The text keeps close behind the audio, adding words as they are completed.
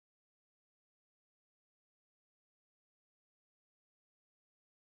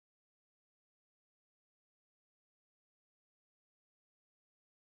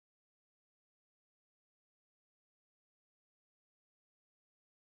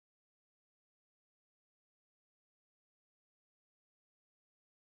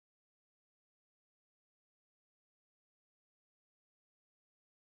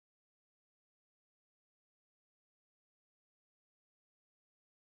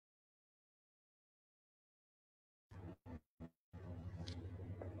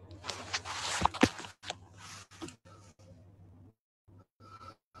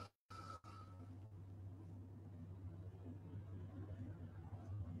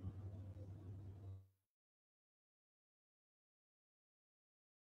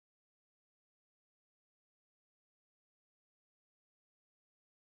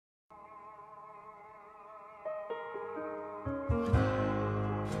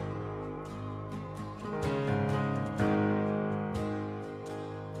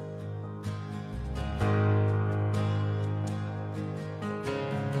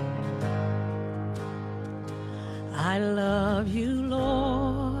love you,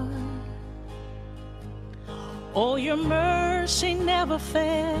 Lord. Oh, your mercy never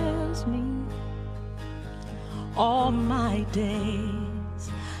fails me. All my days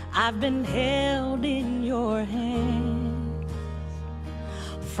I've been held in your hands.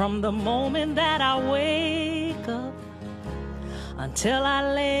 From the moment that I wake up until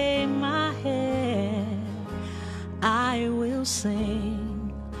I lay my head, I will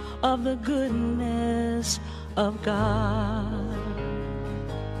sing of the goodness of God.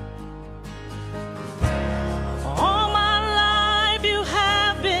 All my life you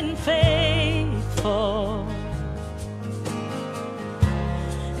have been faithful,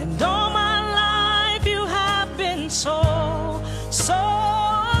 and all my life you have been so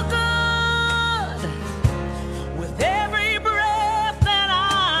good. With every breath that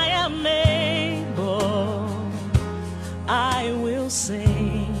I am able, I will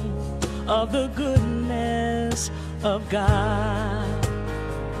sing of the goodness of God.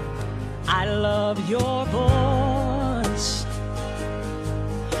 I love your voice.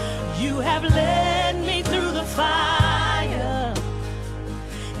 You have led me through the fire,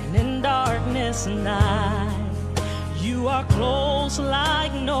 and in darkness night, you are close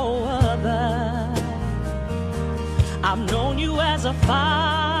like no other. I've known you as a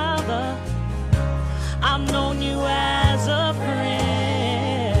father, I've known you as a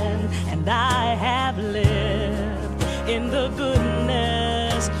friend, and I have lived in the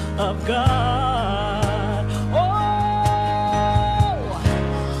goodness of God. Oh,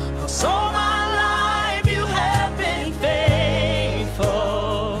 'cause all my life you have been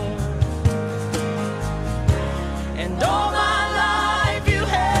faithful, and all my life you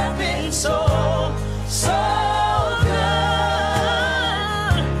have been so good.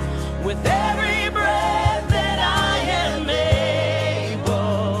 With every breath that I am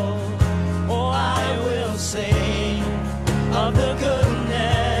able, oh, I will sing of the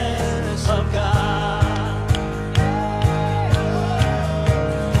goodness of God.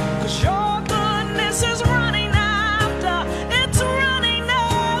 'Cause your goodness is running after, it's running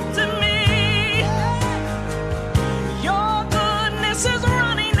after me. Your goodness is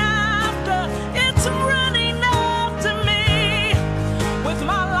running after, it's running after me. With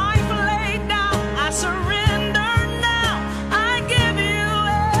my life laid down, I surrender now. I give you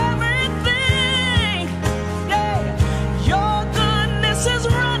everything. Yeah. Your goodness is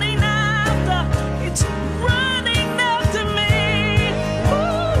running after, it's running after me.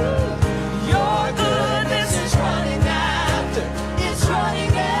 Ooh. Your goodness is running after, it's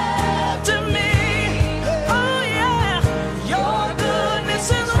running after me. Oh yeah. Your goodness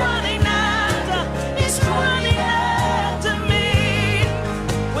is running after, it's running after me.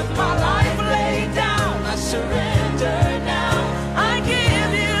 With my life laid down, I surrender now. I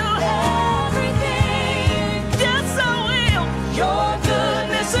give you everything. Yes, I will. Your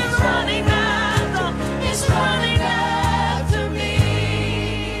goodness is running after, it's running after me.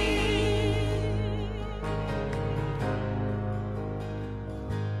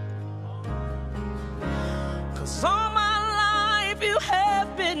 'Cause all my life you have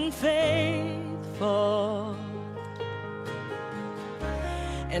been faithful,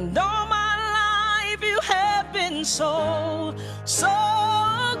 and all my life you have been so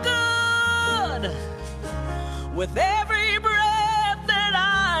good. With every breath that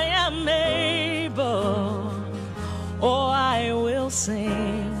I am able, oh, I will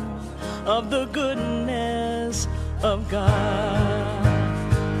sing of the goodness of God.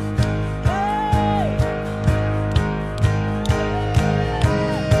 Hey!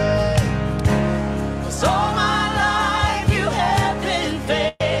 'Cause all my life you have been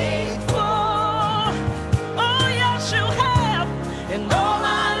faithful. Oh, yes, you have. And all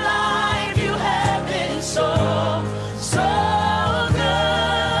my life you have been so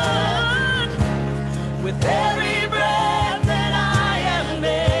good. With every breath that I am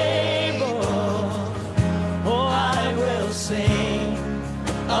able, oh, I will sing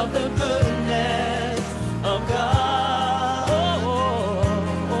of the goodness of God.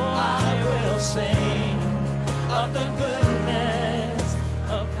 Oh, I will sing of the goodness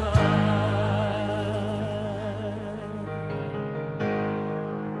of God.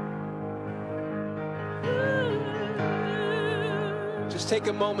 Just take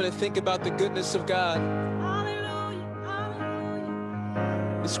a moment and think about the goodness of God. Hallelujah,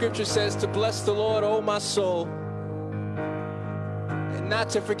 hallelujah. The scripture says to bless the Lord, oh my soul, and not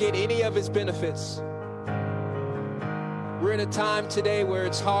to forget any of his benefits. We're in a time today where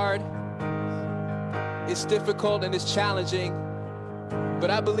it's hard, it's difficult, and it's challenging.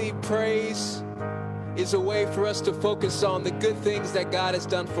 But I believe praise is a way for us to focus on the good things that God has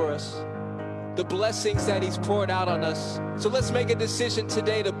done for us. the blessings that he's poured out on us. So let's make a decision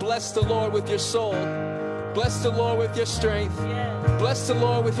today to bless the Lord with your soul. Bless the Lord with your strength. Bless the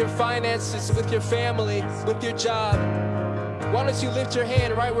Lord with your finances, with your family, with your job. Why don't you lift your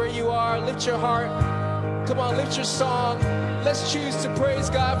hand right where you are? Lift your heart. Come on, lift your song. Let's choose to praise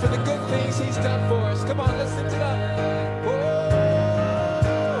God for the good things he's done for us. Come on, let's lift it up. Oh,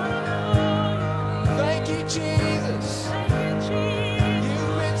 thank you, Jesus.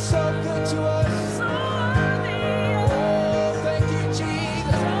 You've been so good to us. Oh, thank you,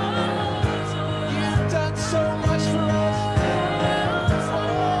 Jesus. You've done so much for us.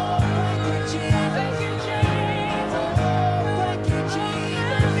 Oh, thank you, Jesus. Oh, thank you,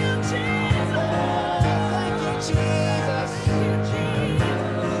 Jesus. Oh, thank you, Jesus.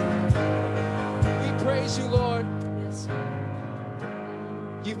 We praise you, Lord.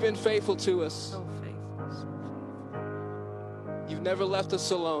 You've been faithful to us. You've never left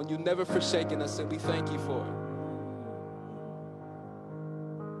us alone. You've never forsaken us, and we thank you for it.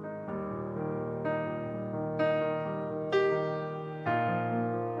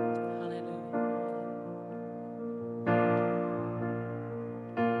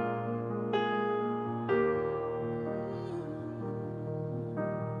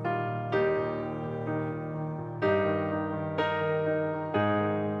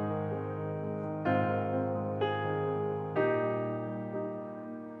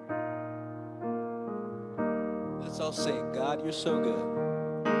 Let's all sing, God, you're so good.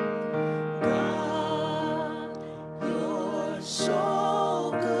 God, you're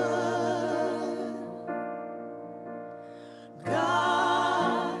so good.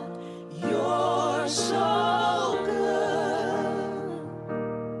 God, you're so good.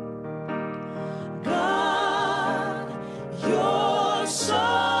 God, you're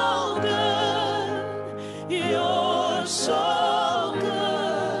so good. You're so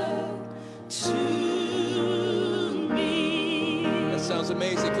good to me. That sounds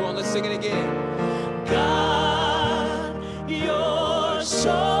amazing. Come on, let's sing it again. God, you're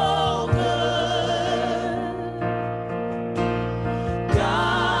so good.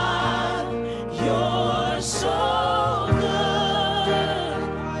 God, you're so good.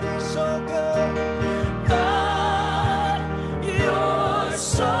 God, you're so good. God, you're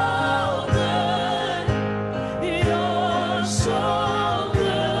so good. You're so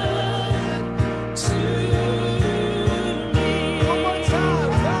good to me. One more time.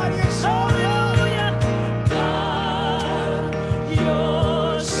 God, you're so Hallelujah. God,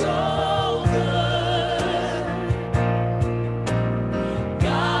 you're so good.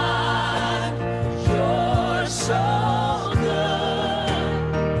 God, you're so good.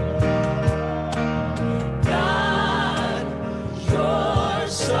 God, you're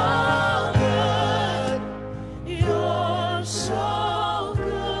so good. You're so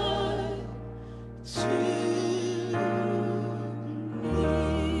good to me.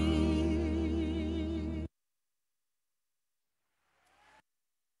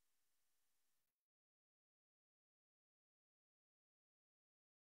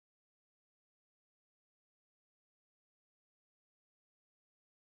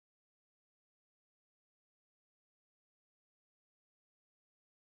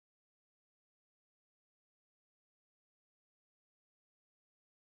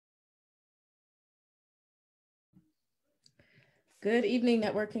 Good evening,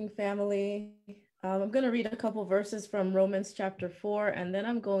 networking family. I'm going to read a couple verses from Romans chapter 4, and then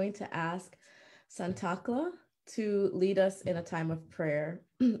I'm going to ask Santakla to lead us in a time of prayer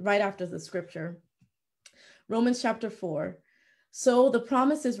right after the scripture. Romans chapter 4. So the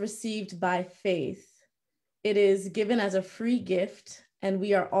promise is received by faith. It is given as a free gift, and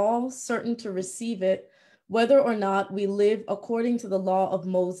we are all certain to receive it, whether or not we live according to the law of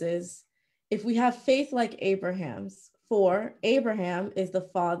Moses, if we have faith like Abraham's. For Abraham is the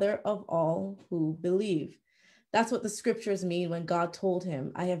father of all who believe. That's what the scriptures mean when God told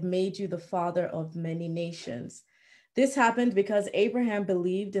him, I have made you the father of many nations. This happened because Abraham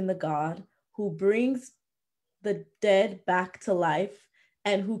believed in the God who brings the dead back to life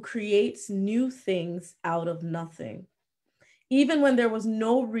and who creates new things out of nothing. Even when there was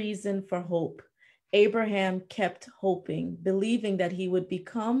no reason for hope, Abraham kept hoping, believing that he would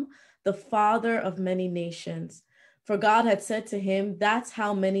become the father of many nations. For God had said to him, that's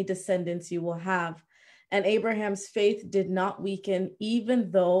how many descendants you will have. And Abraham's faith did not weaken, even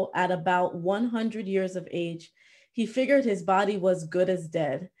though at about 100 years of age, he figured his body was good as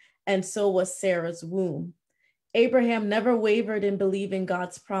dead, and so was Sarah's womb. Abraham never wavered in believing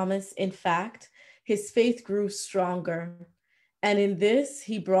God's promise. In fact, his faith grew stronger. And in this,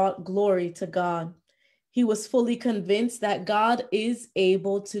 he brought glory to God. He was fully convinced that God is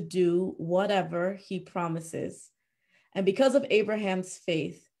able to do whatever he promises. And because of Abraham's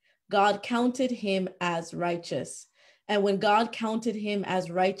faith, God counted him as righteous. And when God counted him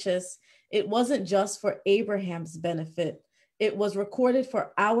as righteous, it wasn't just for Abraham's benefit. It was recorded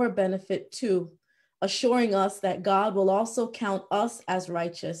for our benefit too, assuring us that God will also count us as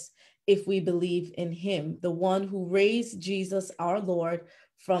righteous if we believe in him, the one who raised Jesus, our Lord,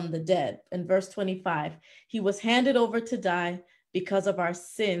 from the dead. In verse 25, he was handed over to die because of our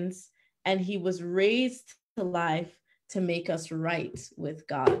sins, and he was raised to life to make us right with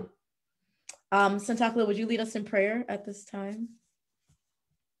God. Santakla, would you lead us in prayer at this time?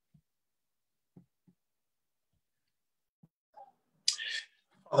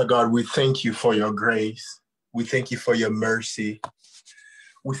 Father God, we thank you for your grace. We thank you for your mercy.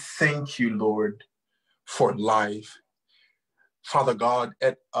 We thank you, Lord, for life. Father God,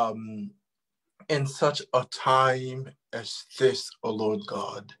 in such a time as this, oh Lord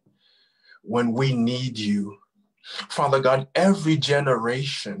God, when we need you, Father God, every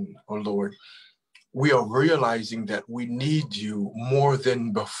generation, oh Lord, we are realizing that we need you more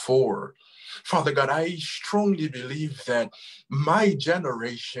than before. Father God, I strongly believe that my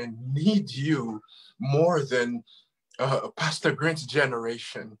generation needs you more than Pastor Grant's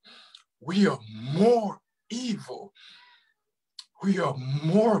generation. We are more evil. We are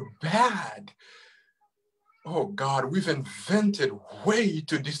more bad. Oh God, we've invented ways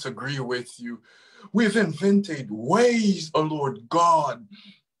to disagree with you. We've invented ways, oh Lord God,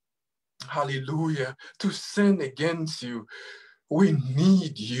 hallelujah, to sin against you. We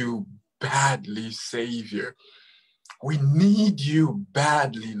need you badly, Savior. We need you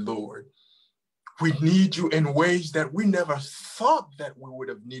badly, Lord. We need you in ways that we never thought that we would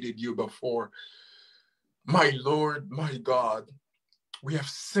have needed you before. My Lord, my God, we have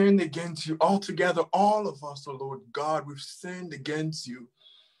sinned against you altogether. All of us, oh Lord God, we've sinned against you.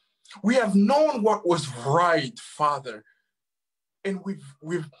 We have known what was right, Father, and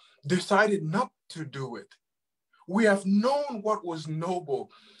we've decided not to do it. We have known what was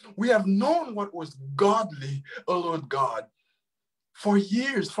noble. We have known what was godly, oh Lord God. For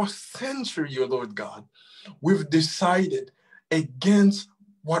years, for centuries, oh Lord God, we've decided against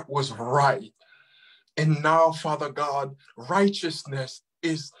what was right. And now, Father God, righteousness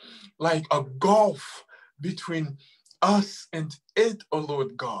is like a gulf between us and it, oh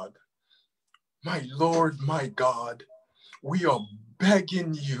Lord God. My Lord, my God, we are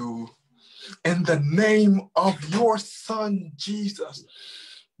begging you in the name of your Son, Jesus,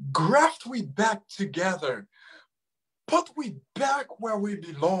 graft we back together. Put we back where we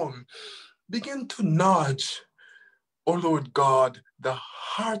belong. Begin to nudge, oh Lord God, the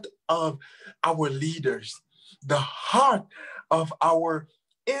heart of our leaders, the heart of our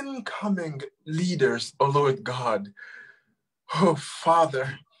incoming leaders, oh Lord God. Oh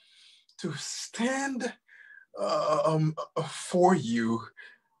Father, to stand for you,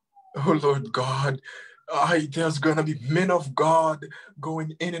 oh Lord God. There's going to be men of God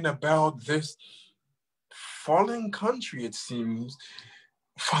going in and about this fallen country, it seems.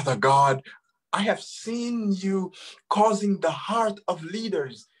 Father God, I have seen you causing the heart of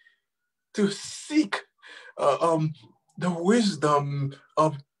leaders to seek the wisdom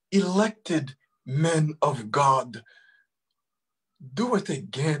of elected men of God. Do it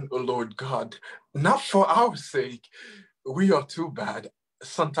again, O Lord God, not for our sake. We are too bad.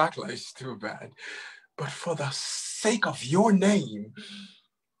 Santa Clara is too bad. But for the sake of your name,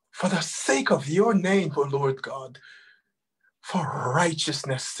 for the sake of your name, O Lord God, for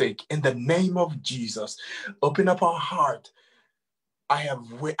righteousness' sake, in the name of Jesus, open up our heart.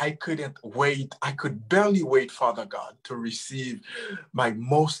 I couldn't wait. I could barely wait, Father God, to receive my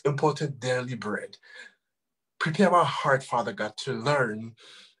most important daily bread. Prepare our heart, Father God, to learn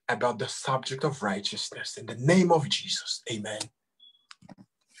about the subject of righteousness. In the name of Jesus, amen.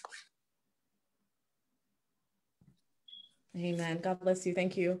 Amen. God bless you.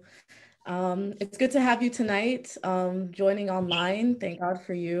 Thank you. It's good to have you tonight, joining online. Thank God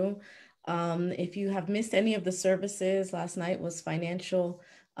for you. If you have missed any of the services, last night was financial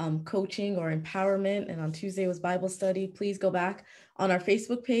coaching or empowerment, and on Tuesday was Bible study. Please go back on our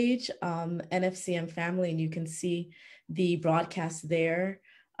Facebook page, NFCM Family, and you can see the broadcast there.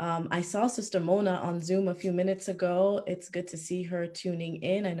 I saw Sister Mona on Zoom a few minutes ago. It's good to see her tuning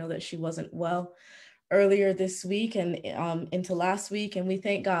in. I know that she wasn't well earlier this week and into last week, and we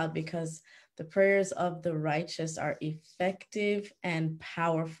thank God because the prayers of the righteous are effective and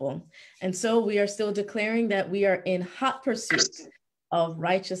powerful. And so we are still declaring that we are in hot pursuit of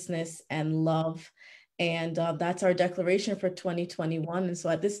righteousness and love. And that's our declaration for 2021. And so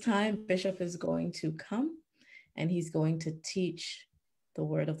at this time, Bishop is going to come and he's going to teach the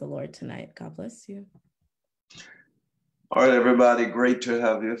word of the Lord tonight. God bless you. All right, everybody, great to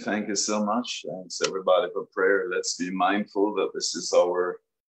have you. Thank you so much. Thanks, everybody, for prayer. Let's be mindful that this is our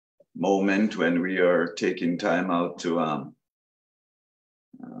moment when we are taking time out to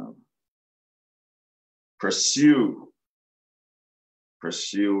pursue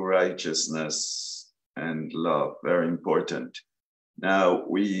righteousness and love. Very important. Now,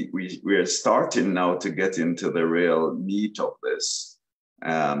 we are starting now to get into the real meat of this.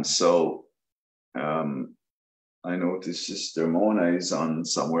 I noticed Sister Mona is on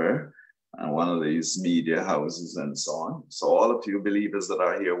somewhere and one of these media houses and so on. So all of you believers that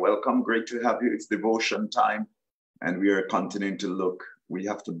are here, welcome. Great to have you. It's devotion time and we are continuing to look. We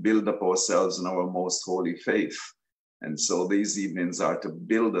have to build up ourselves in our most holy faith. And so these evenings are to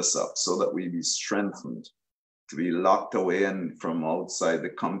build us up so that we be strengthened. To be locked away and from outside the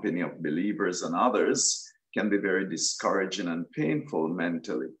company of believers and others can be very discouraging and painful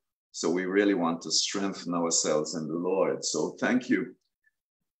mentally. So we really want to strengthen ourselves in the Lord. So thank you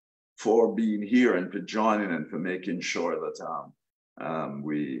for being here and for joining and for making sure that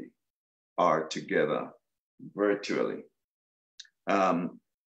we are together virtually.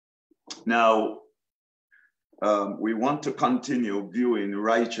 We want to continue viewing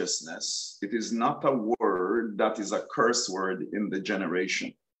righteousness. It is not a word that is a curse word in the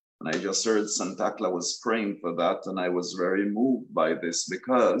generation. And I just heard Santakla was praying for that, and I was very moved by this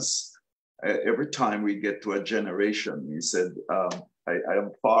because every time we get to a generation, he said, I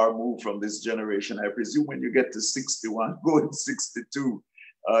am far moved from this generation. I presume when you get to 61, going 62,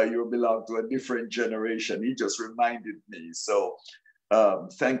 you belong to a different generation. He just reminded me. So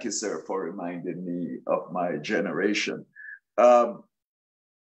thank you, sir, for reminding me of my generation. But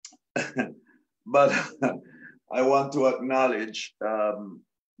I want to acknowledge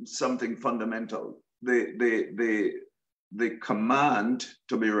something fundamental. The command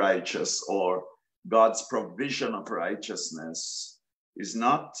to be righteous, or God's provision of righteousness, is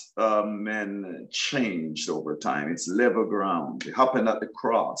not changed over time. It's level ground. It happened at the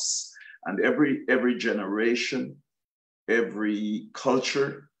cross, and every generation, every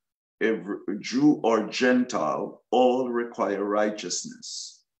culture, every Jew or Gentile, all require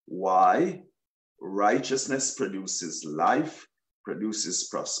righteousness. Why? Righteousness produces life, produces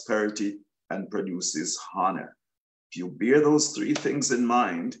prosperity, and produces honor. If you bear those three things in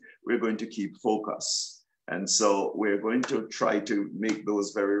mind, we're going to keep focus. And so we're going to try to make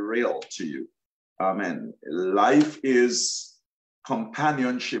those very real to you. Amen. Life is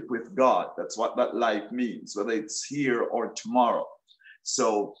companionship with God. That's what that life means, whether it's here or tomorrow.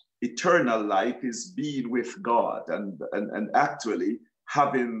 So eternal life is being with God and actually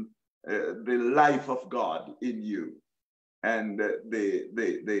having the life of God in you. And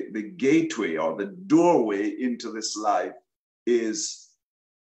the gateway or the doorway into this life is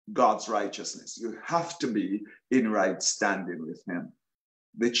God's righteousness. You have to be in right standing with him.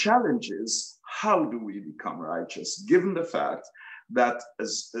 The challenge is, how do we become righteous? Given the fact that,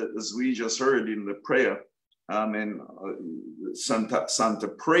 as we just heard in the prayer, Santa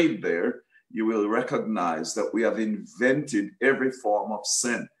prayed there, you will recognize that we have invented every form of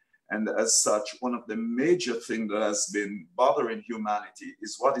sin. And as such, one of the major things that has been bothering humanity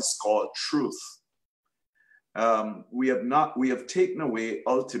is what is called truth. We have taken away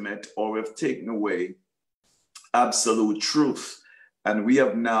ultimate, or we have taken away absolute truth. And we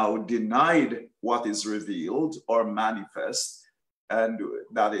have now denied what is revealed or manifest. And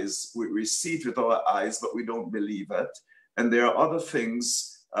that is, we see it with our eyes, but we don't believe it. And there are other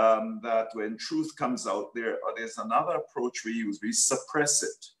things that when truth comes out, there's another approach we use. We suppress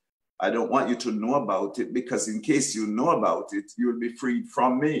it. I don't want you to know about it, because in case you know about it, you'll be freed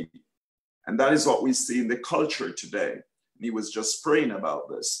from me. And that is what we see in the culture today. And he was just praying about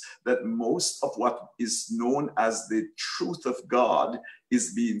this, that most of what is known as the truth of God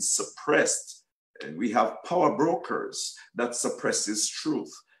is being suppressed. And we have power brokers that suppresses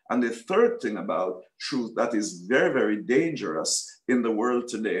truth. And the third thing about truth that is very, very dangerous in the world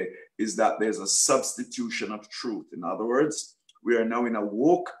today is that there's a substitution of truth. In other words, we are now in a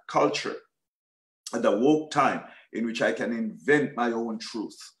woke culture, at a woke time, in which I can invent my own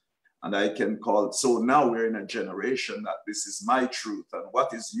truth. And I can call it, so now we're in a generation that this is my truth, and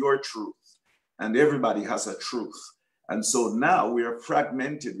what is your truth? And everybody has a truth. And so now we are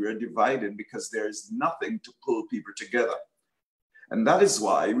fragmented, we are divided, because there is nothing to pull people together. And that is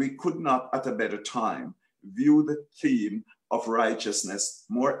why we could not at a better time view the theme of righteousness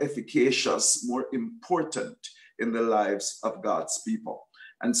more efficacious, more important in the lives of God's people.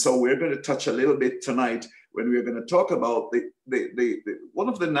 And so we're going to touch a little bit tonight when we're going to talk about one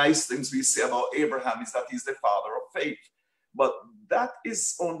of the nice things we say about Abraham is that he's the father of faith. But that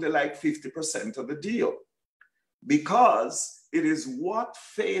is only like 50% of the deal, because it is what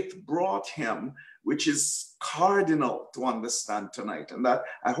faith brought him, which is cardinal to understand tonight. And that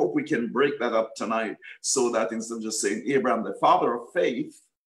I hope we can break that up tonight, so that instead of just saying Abraham, the father of faith,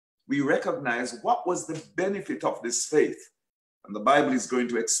 we recognize what was the benefit of this faith. And the Bible is going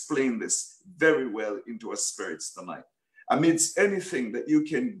to explain this very well into our spirits tonight. Amidst anything that you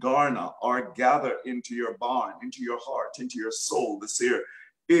can garner or gather into your barn, into your heart, into your soul this year,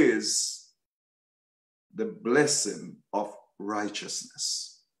 is the blessing of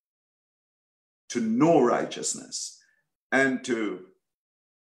righteousness. To know righteousness and to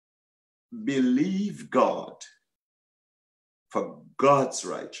believe God for God's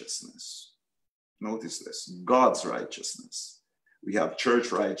righteousness. Notice this, God's righteousness. We have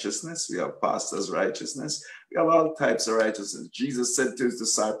church righteousness, we have pastors' righteousness, we have all types of righteousness. Jesus said to his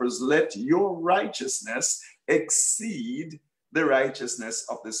disciples, let your righteousness exceed the righteousness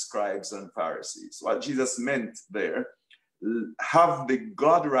of the scribes and Pharisees. What Jesus meant there, have the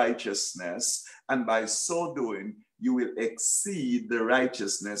God righteousness, and by so doing, you will exceed the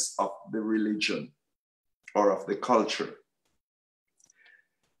righteousness of the religion or of the culture.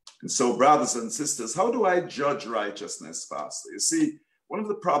 And so, brothers and sisters, how do I judge righteousness, Pastor? You see, one of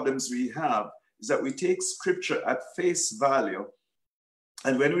the problems we have is that we take scripture at face value,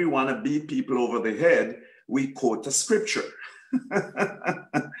 and when we want to beat people over the head, we quote a scripture.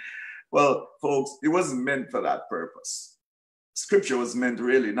 Well, folks, it wasn't meant for that purpose. Scripture was meant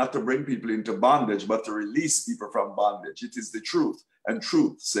really not to bring people into bondage, but to release people from bondage. It is the truth, and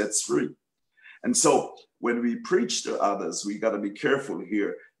truth sets free. And so when we preach to others, we got to be careful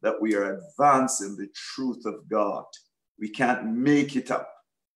here that we are advancing the truth of God. We can't make it up.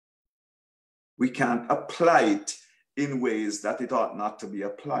 We can't apply it in ways that it ought not to be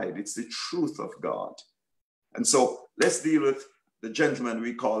applied. It's the truth of God. And so let's deal with the gentleman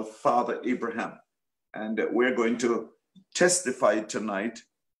we call Father Abraham. And we're going to testify tonight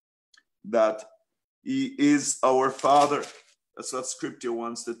that he is our father. That's what scripture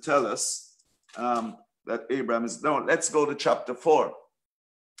wants to tell us, that Abraham is. Now, let's go to chapter 4.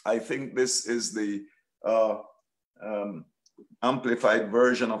 I think this is the amplified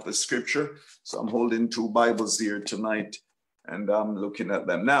version of the scripture. So I'm holding two Bibles here tonight, and I'm looking at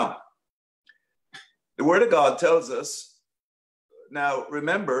them. Now, the word of God tells us, now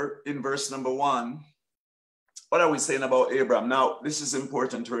remember in verse number 1, what are we saying about Abraham? Now, this is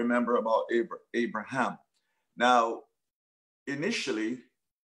important to remember about Abraham. Now, initially,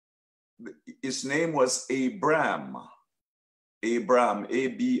 his name was Abram. Abram,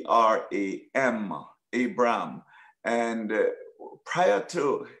 A-B-R-A-M, Abram. And prior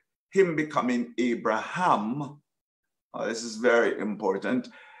to him becoming Abraham, this is very important,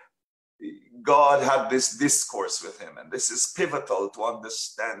 God had this discourse with him. And this is pivotal to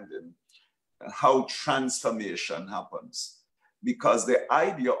understanding how transformation happens. Because the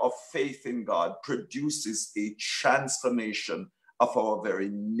idea of faith in God produces a transformation of our very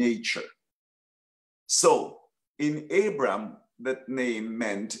nature. So, in Abram, that name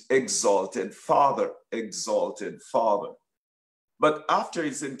meant exalted father, exalted father. But after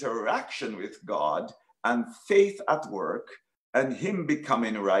his interaction with God and faith at work and him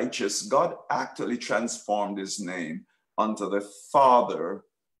becoming righteous, God actually transformed his name unto the Father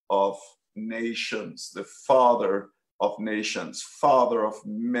of nations, the Father of nations, Father of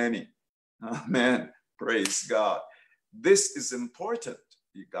many. Amen. Praise God. This is important.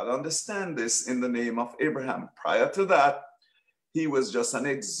 You got to understand this in the name of Abraham. Prior to that, he was just an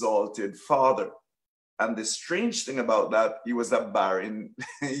exalted father. And the strange thing about that, he was a barren,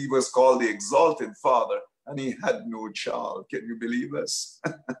 he was called the exalted father, and he had no child. Can you believe this?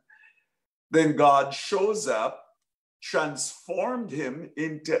 Then God shows up, transformed him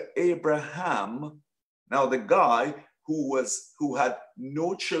into Abraham. Now the guy who had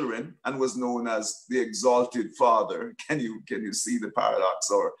no children and was known as the exalted father. Can you see the paradox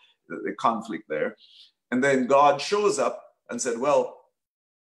or the conflict there? And then God shows up and said, well,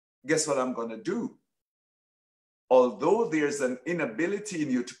 guess what I'm going to do? Although there's an inability in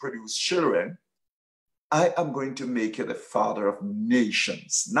you to produce children, I am going to make you the father of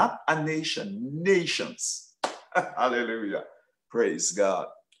nations. Not a nation, nations. Hallelujah. Praise God.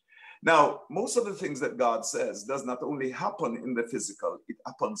 Now, most of the things that God says does not only happen in the physical, it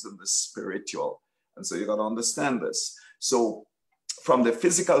happens in the spiritual. And so you got to understand this. So from the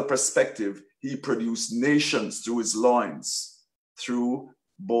physical perspective, he produced nations through his loins, through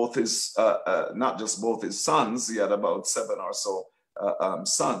both his, not just both his sons, he had about 7 or so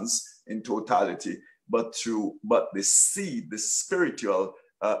sons in totality, but the seed, the spiritual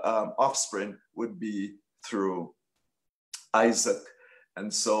offspring would be through Isaac.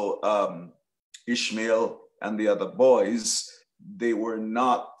 And so Ishmael and the other boys, they were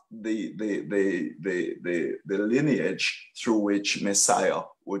not the lineage through which Messiah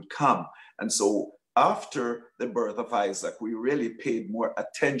would come. And so after the birth of Isaac, we really paid more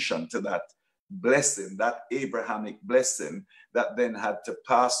attention to that blessing, that Abrahamic blessing that then had to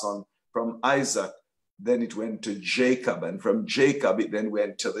pass on from Isaac. Then it went to Jacob, and from Jacob it then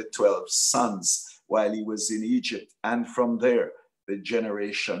went to the 12 sons while he was in Egypt. And from there, the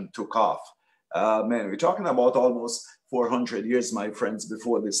generation took off. Man, we're talking about almost 400 years, my friends,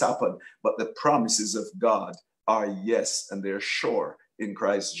 before this happened. But the promises of God are yes, and they're sure in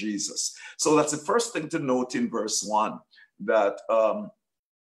Christ Jesus. So that's the first thing to note in verse 1, that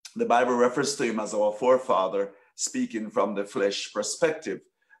the Bible refers to him as our forefather, speaking from the flesh perspective.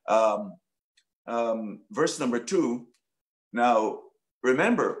 Verse number 2, now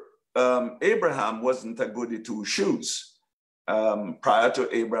remember, Abraham wasn't a goody two shoes. Prior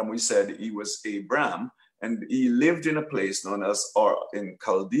to Abraham, we said he was Abram, and he lived in a place known as, or in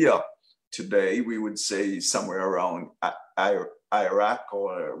Chaldea. Today, we would say somewhere around Iraq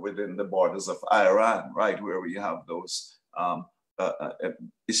or within the borders of Iran, right, where we have those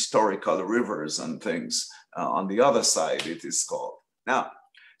historical rivers and things. On the other side, it is called. Now,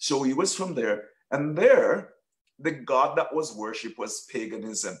 so he was from there, and there, the god that was worshipped was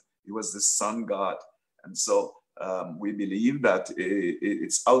paganism. He was the sun god. And so we believe that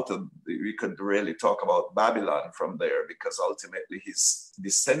it's out of, we could really talk about Babylon from there, because ultimately his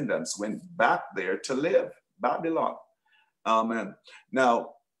descendants went back there to live, Babylon. Amen.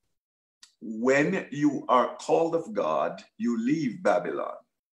 Now, when you are called of God, you leave Babylon.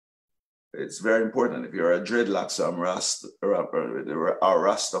 It's very important. If you're a dreadlock, so I'm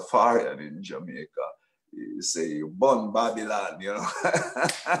Rastafarian in Jamaica, you say you born Babylon, you know.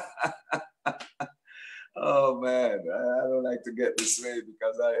 Oh man, I don't like to get this way,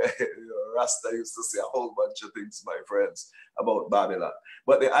 because Rasta used to say a whole bunch of things, my friends, about Babylon.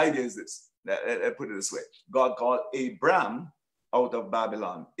 But the idea is this, I put it this way. God called Abram out of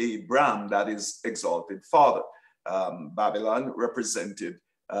Babylon. Abram, that is exalted father. Babylon represented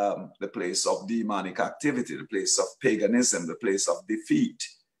the place of demonic activity, the place of paganism, the place of defeat.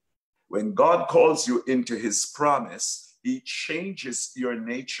 When God calls you into his promise, he changes your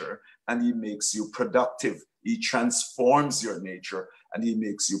nature and he makes you productive. He transforms your nature and he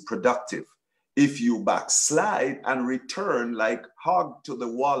makes you productive. If you backslide and return like hog to the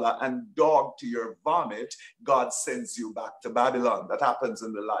waller and dog to your vomit, God sends you back to Babylon. That happens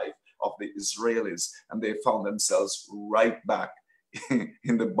in the life of the Israelis, and they found themselves right back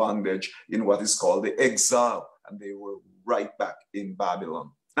in the bondage, in what is called the exile, and they were right back in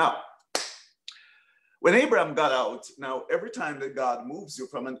Babylon. Now, when Abraham got out, now every time that God moves you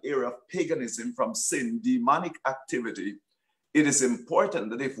from an area of paganism, from sin, demonic activity, it is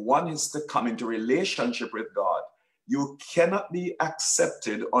important that if one is to come into relationship with God, you cannot be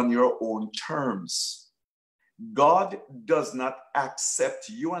accepted on your own terms. God does not accept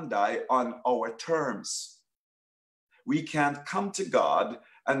you and I on our terms. We can't come to God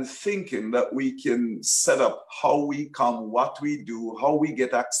and thinking that we can set up how we come, what we do, how we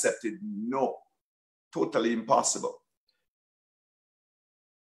get accepted. No, totally impossible.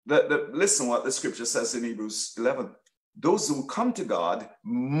 Listen what the scripture says in Hebrews 11. Those who come to God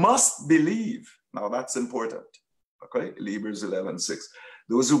must believe. Now that's important. Okay, Hebrews 11:6.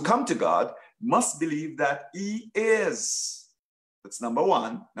 Those who come to God must believe that he is. That's number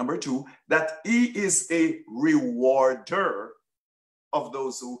one. Number two, that he is a rewarder of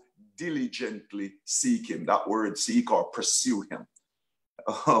those who diligently seek him. That word seek or pursue him.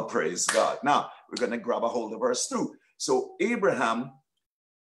 Oh, praise God. Now, we're going to grab a hold of verse 2. So Abraham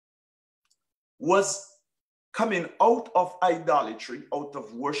was coming out of idolatry, out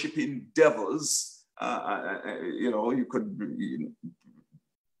of worshiping devils. You could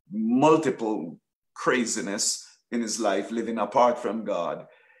multiple craziness in his life, living apart from God.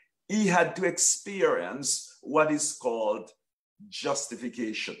 He had to experience what is called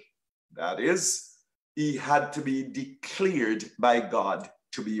justification. That is, he had to be declared by God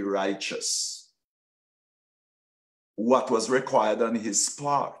to be righteous. What was required on his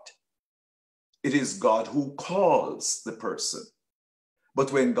part? It is God who calls the person.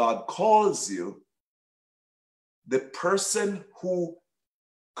 But when God calls you, the person who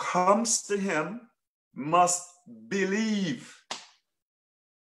comes to him must believe.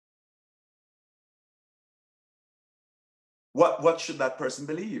 What should that person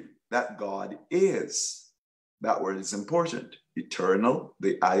believe? That God is. That word is important. Eternal,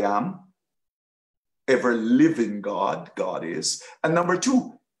 the I am, ever living God, God is. And number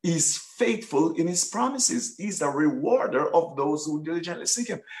two, he's faithful in his promises. He's a rewarder of those who diligently seek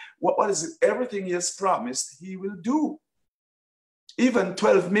him. What is it? Everything he has promised, he will do. Even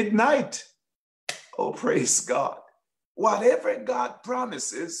 12 midnight. Oh, praise God. Whatever God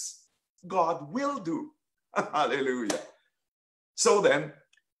promises, God will do. Hallelujah. So then,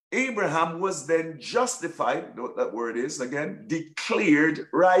 Abraham was then justified, what that word is again, declared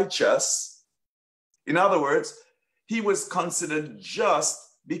righteous. In other words, he was considered just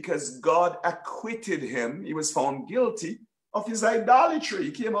because God acquitted him. He was found guilty of his idolatry.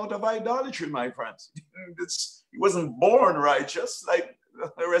 He came out of idolatry, my friends. He wasn't born righteous like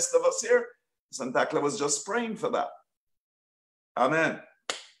the rest of us here. Santa Claus was just praying for that. Amen.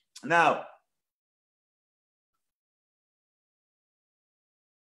 Now,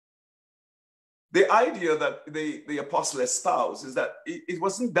 the idea that the apostle espoused is that it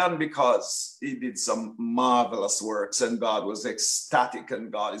wasn't done because he did some marvelous works and God was ecstatic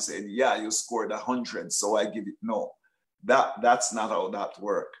and God is saying, yeah, you scored 100, so I give it. No, that's not how that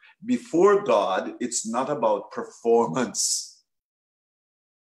works. Before God, it's not about performance.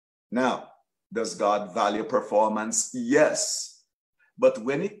 Now, does God value performance? Yes. But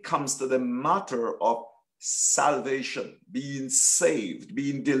when it comes to the matter of salvation, being saved,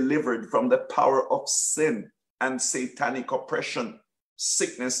 being delivered from the power of sin and satanic oppression,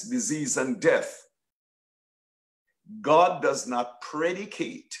 sickness, disease, and death, God does not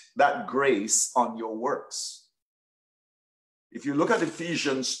predicate that grace on your works. If you look at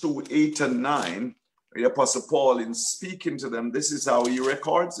Ephesians 2:8 and 9, the Apostle Paul, in speaking to them, this is how he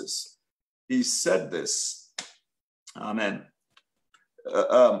records this. He said this, amen.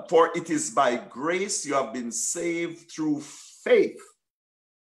 For it is by grace you have been saved through faith,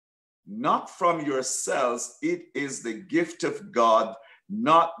 not from yourselves. It is the gift of God,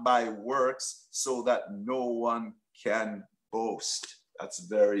 not by works, so that no one can boast. That's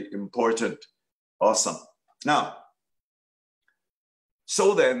very important. Awesome. Now,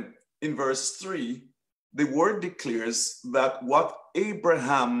 so then in verse 3, the word declares that what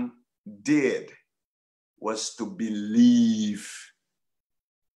Abraham did was to believe,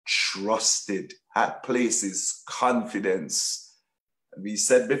 trusted, had places, confidence. We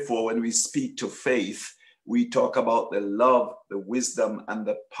said before, when we speak to faith, we talk about the love, the wisdom, and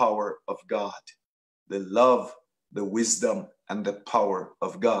the power of God. The love, the wisdom, and the power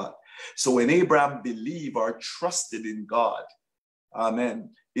of God. So when Abraham believed or trusted in God,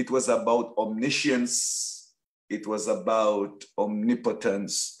 amen, it was about omniscience, it was about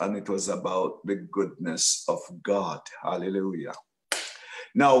omnipotence, and it was about the goodness of God. Hallelujah.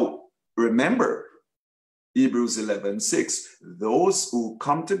 Now, remember, Hebrews 11:6, those who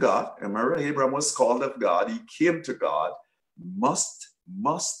come to God, remember Abraham was called of God, he came to God, must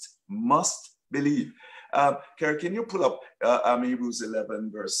believe. Kara, can you pull up Hebrews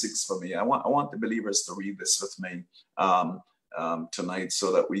 11 verse 6 for me? I want the believers to read this with me tonight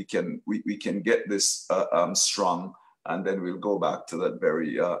so that we can get this strong, and then we'll go back to that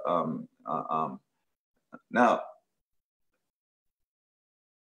very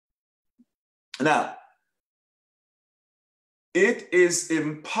Now, it is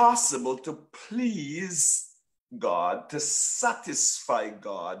impossible to please God, to satisfy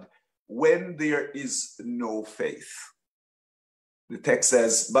God, when there is no faith. The text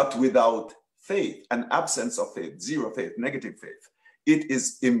says, but without faith, an absence of faith, zero faith, negative faith, it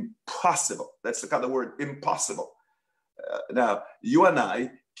is impossible. Let's look at the word impossible. Now, you and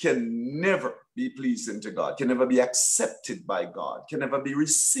I can never be pleasing to God, can never be accepted by God, can never be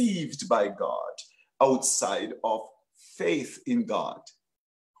received by God outside of faith in God.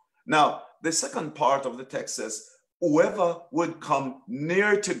 Now, the second part of the text says, whoever would come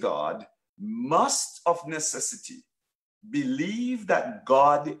near to God must of necessity believe that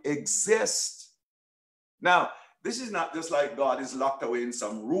God exists. Now, this is not just like God is locked away in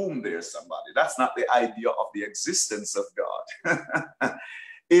some room there, somebody. That's not the idea of the existence of God.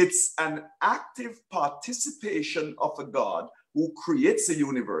 It's an active participation of a God who creates the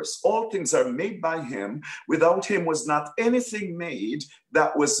universe. All things are made by him. Without him was not anything made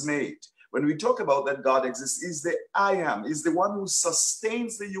that was made. When we talk about that God exists, he's the I am. He's the one who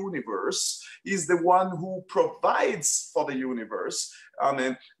sustains the universe. He's the one who provides for the universe.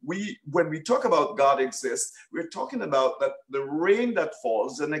 When we talk about God exists, we're talking about that the rain that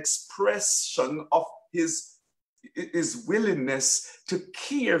falls, an expression of his willingness to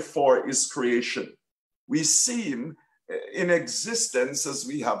care for his creation. We see him in existence as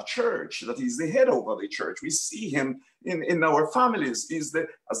we have church, that he's the head over the church. We see him in our families. As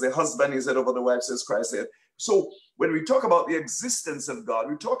the husband is head over the wife, says Christ said. So when we talk about the existence of God,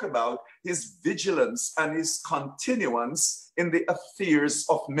 we talk about his vigilance and his continuance in the affairs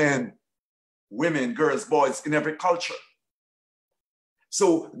of men, women, girls, boys, in every culture.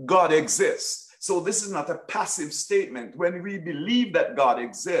 So God exists. So this is not a passive statement. When we believe that God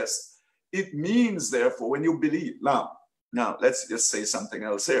exists, it means, therefore, when you believe. Now let's just say something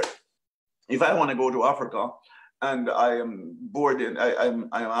else here. If I want to go to Africa and I am boarding, I'm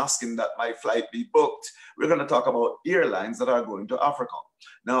asking that my flight be booked, we're going to talk about airlines that are going to Africa.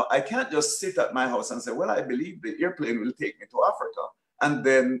 Now, I can't just sit at my house and say, well, I believe the airplane will take me to Africa. And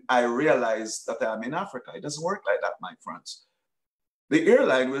then I realize that I'm in Africa. It doesn't work like that, my friends. The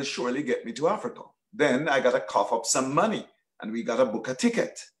airline will surely get me to Africa. Then I got to cough up some money and we got to book a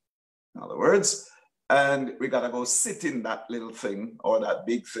ticket. In other words, and we got to go sit in that little thing or that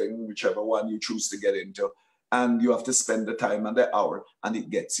big thing, whichever one you choose to get into. And you have to spend the time and the hour and it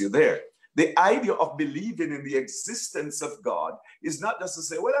gets you there. The idea of believing in the existence of God is not just to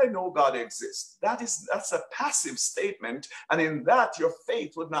say, well, I know God exists. That's a passive statement. And in that, your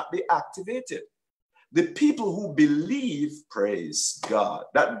faith would not be activated. The people who believe, praise God,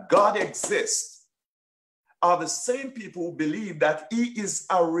 that God exists are the same people who believe that he is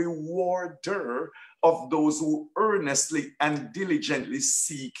a rewarder of those who earnestly and diligently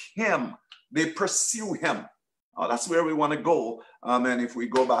seek him. They pursue him. That's where we want to go. And if we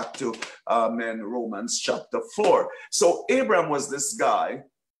go back to in Romans chapter 4. So Abraham was this guy,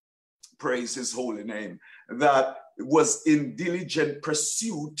 praise his holy name, that was in diligent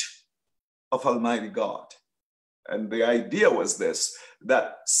pursuit of Almighty God. And the idea was this,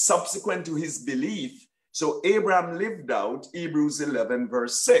 that subsequent to his belief, so Abraham lived out Hebrews 11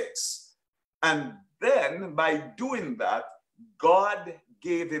 verse 6. And then by doing that, God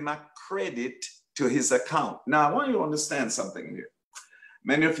gave him a credit to his account. Now, I want you to understand something here.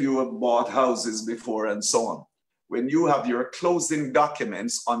 Many of you have bought houses before and so on. When you have your closing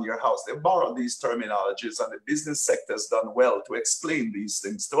documents on your house, they borrow these terminologies and the business sector has done well to explain these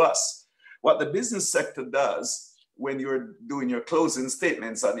things to us. What the business sector does when you're doing your closing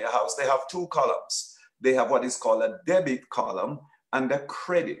statements on your house, they have two columns. They have what is called a debit column and a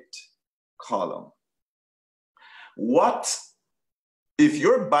credit column. What if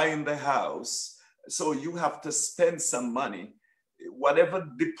you're buying the house, so you have to spend some money, whatever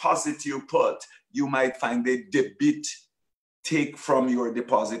deposit you put, you might find a debit, take from your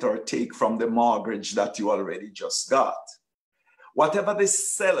deposit or take from the mortgage that you already just got. Whatever the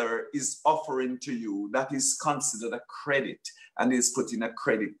seller is offering to you, that is considered a credit and is put in a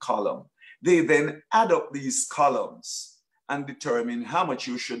credit column. They then add up these columns and determine how much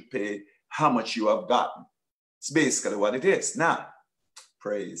you should pay, how much you have gotten. It's basically what it is. Now,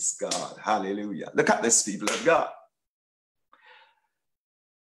 praise God. Hallelujah. Look at this, people of God.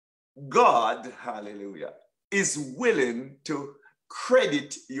 God, hallelujah, is willing to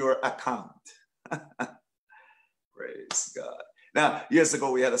credit your account. Praise God. Now, years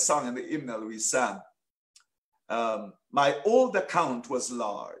ago, we had a song in the hymnal we sang. My old account was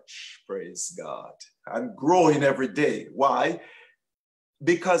large, praise God, and growing every day. Why?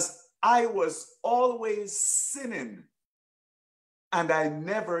 Because I was always sinning and I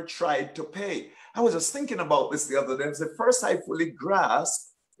never tried to pay. I was just thinking about this the other day. It was the first I fully grasped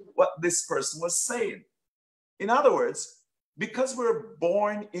what this person was saying. In other words, because we're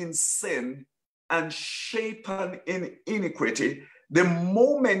born in sin and shapen in iniquity, the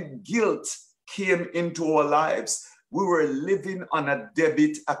moment guilt came into our lives, we were living on a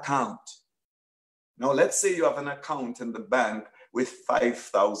debit account. Now, let's say you have an account in the bank with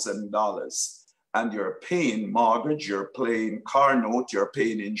 $5,000 and you're paying mortgage, you're paying car note, you're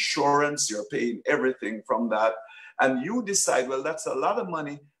paying insurance, you're paying everything from that. And you decide, well, that's a lot of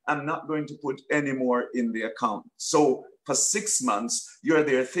money. I'm not going to put any more in the account. So for 6 months, you're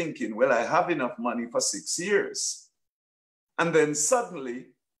there thinking, well, I have enough money for 6 years. And then suddenly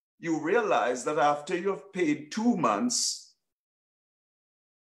you realize that after you've paid 2 months,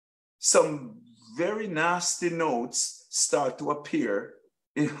 some very nasty notes start to appear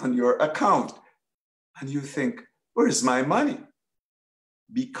on your account. And you think, where's my money?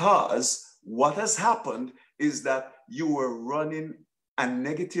 Because what has happened is that you were running a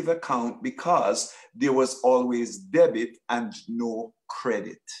negative account because there was always debit and no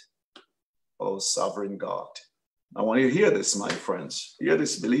credit. Oh, sovereign God. I want you to hear this, my friends. Hear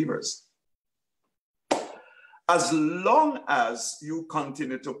this, believers. As long as you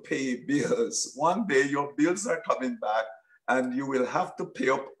continue to pay bills, one day your bills are coming back and you will have to pay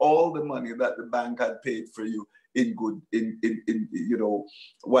up all the money that the bank had paid for you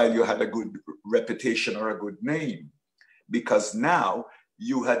while you had a good reputation or a good name. Because now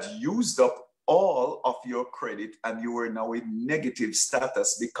you had used up all of your credit and you were now in negative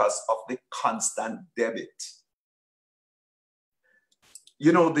status because of the constant debit.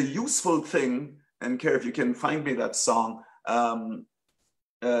 You know, the useful thing, and Kerry, if you can find me that song,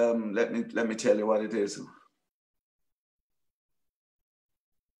 let me tell you what it is.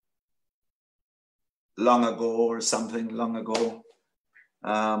 Long ago or something, long ago.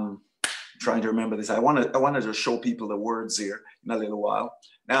 Trying to remember this. I want to just show people the words here in a little while.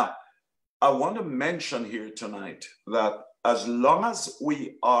 Now, I want to mention here tonight that as long as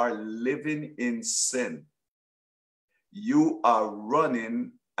we are living in sin, you are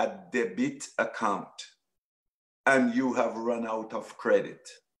running a debit account and you have run out of credit.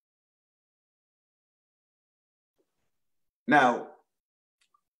 Now,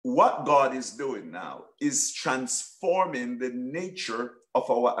 what God is doing now is transforming the nature of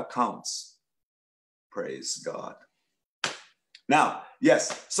our accounts. Praise God. Now,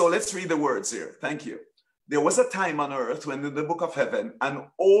 yes, so let's read the words here. Thank you. There was a time on earth when in the book of heaven, an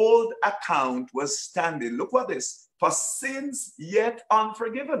old account was standing. Look what this, for sins yet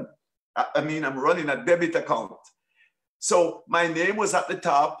unforgiven. I mean, I'm running a debit account. So my name was at the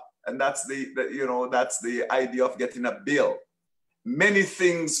top, and that's that's the idea of getting a bill. Many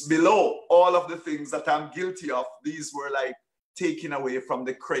things below, all of the things that I'm guilty of, these were like taken away from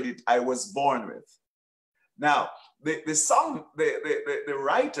the credit I was born with. Now, the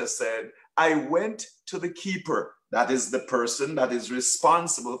writer said, I went to the keeper, that is the person that is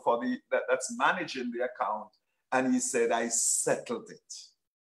responsible for that's managing the account, and he said, I settled it.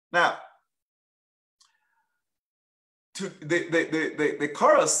 Now, the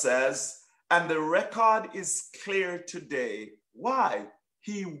chorus says, and the record is clear today. Why?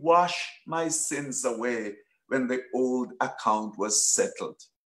 He washed my sins away when the old account was settled.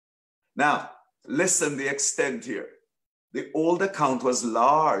 Now, listen the extent here. The old account was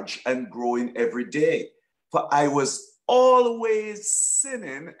large and growing every day, for I was always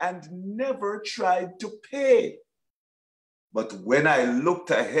sinning and never tried to pay. But when I looked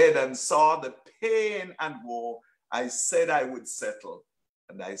ahead and saw the pain and woe, I said I would settle,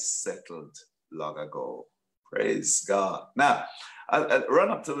 and I settled long ago. Praise God. Now, I'll run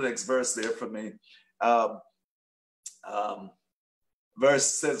up to the next verse there for me. Verse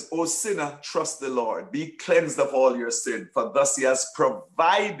says, O sinner, trust the Lord. Be cleansed of all your sin, for thus he has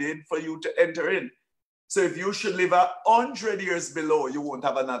provided for you to enter in. So if you should live 100 years below, you won't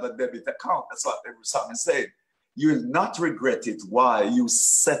have another debit account. That's what the psalm is saying. You will not regret it. Why? You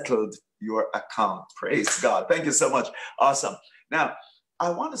settled your account. Praise God. Thank you so much. Awesome. Now, I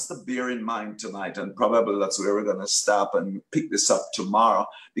want us to bear in mind tonight, and probably that's where we're going to stop and pick this up tomorrow,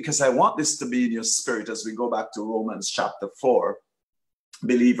 because I want this to be in your spirit as we go back to Romans chapter 4.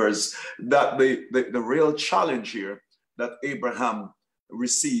 Believers, that the real challenge here that Abraham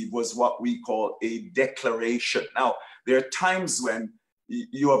received was what we call a declaration. Now, there are times when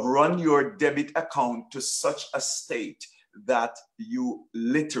you have run your debit account to such a state that you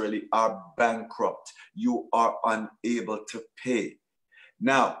literally are bankrupt. You are unable to pay.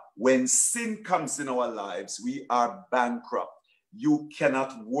 Now, when sin comes in our lives, we are bankrupt. You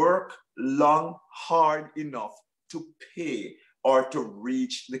cannot work long, hard enough to pay or to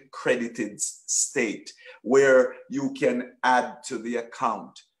reach the credited state where you can add to the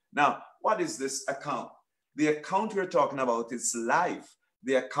account. Now, what is this account? The account we're talking about is life.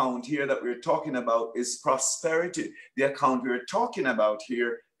 The account here that we're talking about is prosperity. The account we're talking about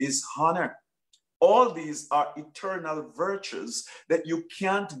here is honor. All these are eternal virtues that you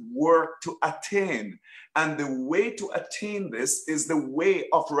can't work to attain. And the way to attain this is the way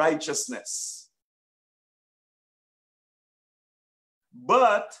of righteousness.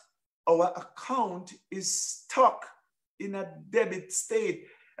 But our account is stuck in a debit state.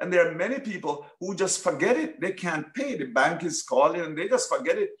 And there are many people who just forget it. They can't pay. The bank is calling and they just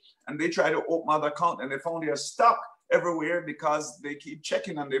forget it. And they try to open another account and they found they're stuck everywhere because they keep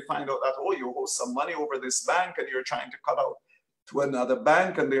checking and they find out that, oh, you owe some money over this bank and you're trying to cut out to another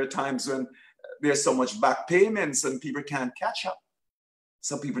bank. And there are times when there's so much back payments and people can't catch up.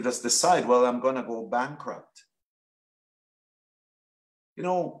 Some people just decide, well, I'm going to go bankrupt. You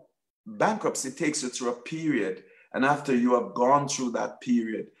know, bankruptcy takes you through a period. And after you have gone through that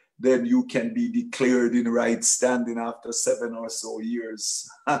period, then you can be declared in right standing after 7 or so years.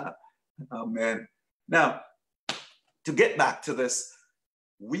 Amen. Now, to get back to this,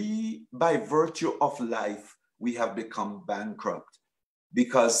 we, by virtue of life, we have become bankrupt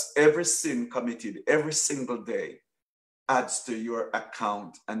because every sin committed every single day adds to your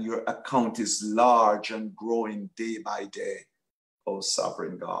account, and your account is large and growing day by day. Oh,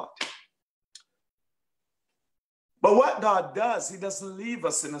 sovereign God. But what God does, he doesn't leave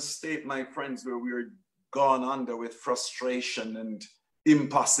us in a state, my friends, where we're gone under with frustration and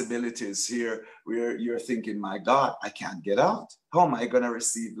impossibilities here, where you're thinking, my God, I can't get out. How am I going to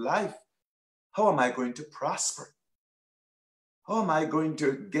receive life? How am I going to prosper? How am I going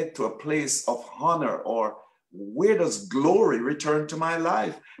to get to a place of honor? Or where does glory return to my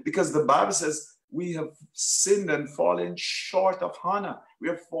life? Because the Bible says we have sinned and fallen short of honor. We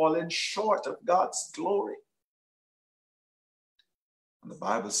have fallen short of God's glory. And the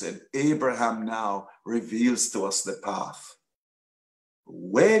Bible said Abraham now reveals to us the path.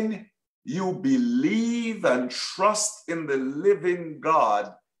 When you believe and trust in the living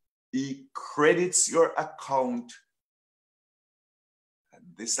God, he credits your account. And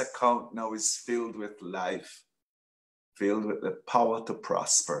this account now is filled with life, filled with the power to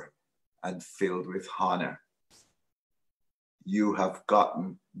prosper, and filled with honor. You have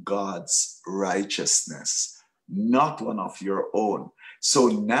gotten God's righteousness, not one of your own. So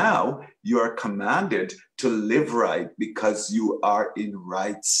now you are commanded to live right because you are in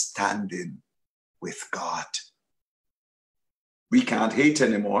right standing with God. We can't hate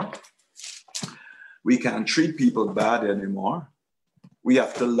anymore. We can't treat people bad anymore. We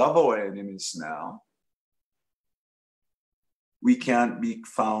have to love our enemies now. We can't be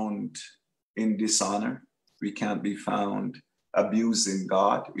found in dishonor. We can't be found abusing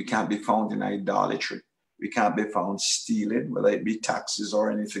God. We can't be found in idolatry. We can't be found stealing, whether it be taxes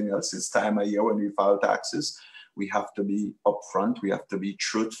or anything else. It's time of year when we file taxes. We have to be upfront. We have to be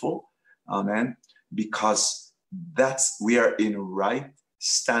truthful. Amen. Because we are in right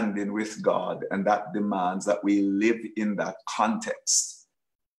standing with God, and that demands that we live in that context.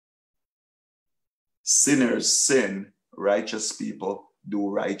 Sinners sin, righteous people do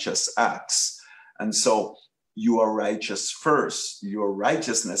righteous acts. And so you are righteous first. Your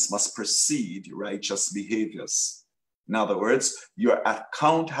righteousness must precede righteous behaviors. In other words, your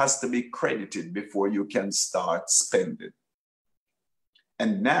account has to be credited before you can start spending.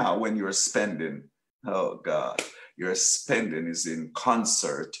 And now when you're spending, oh God, your spending is in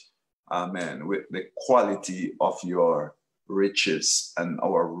concert, amen, with the quality of your riches. And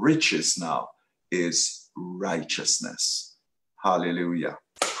our riches now is righteousness. Hallelujah.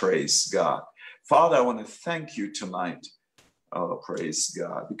 Praise God. Father, I want to thank you tonight. Oh, praise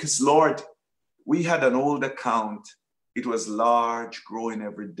God. Because, Lord, we had an old account. It was large, growing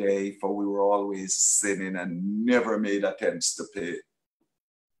every day, for we were always sinning and never made attempts to pay.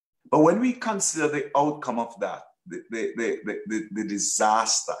 But when we consider the outcome of that, the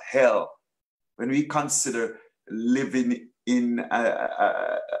disaster, hell, when we consider living in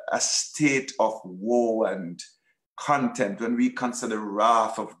a state of woe and contempt, when we consider the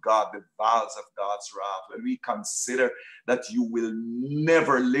wrath of God, the vials of God's wrath, when we consider that you will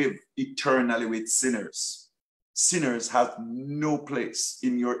never live eternally with sinners. Sinners have no place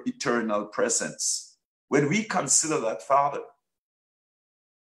in your eternal presence. When we consider that, Father,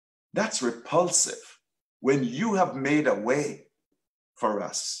 that's repulsive when you have made a way for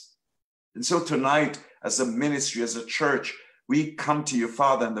us. And so tonight, as a ministry, as a church, we come to you,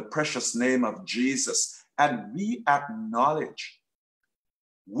 Father, in the precious name of Jesus. And we acknowledge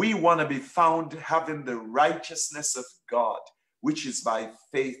we want to be found having the righteousness of God, which is by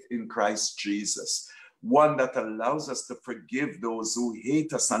faith in Christ Jesus. One that allows us to forgive those who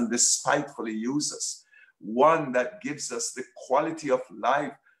hate us and despitefully use us. One that gives us the quality of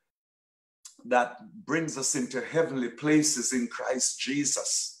life that brings us into heavenly places in Christ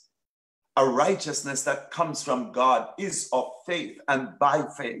Jesus. A righteousness that comes from God is of faith and by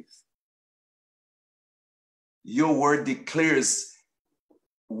faith. Your word declares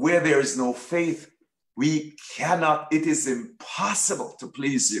where there is no faith, it is impossible to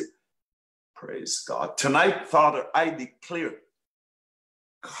please you. Praise God. Tonight, Father, I declare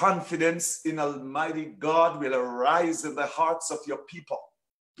confidence in Almighty God will arise in the hearts of your people.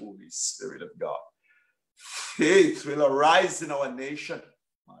 Holy Spirit of God. Faith will arise in our nation.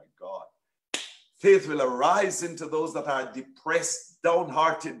 My God. Faith will arise into those that are depressed,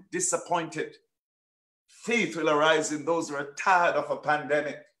 downhearted, disappointed. Faith will arise in those who are tired of a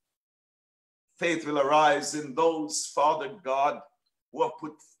pandemic. Faith will arise in those, Father God, who have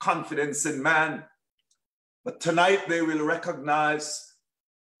put confidence in man. But tonight they will recognize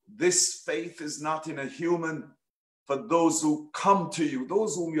this faith is not in a human. For those who come to you,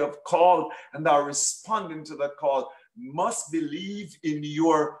 those whom you have called and are responding to that call, must believe in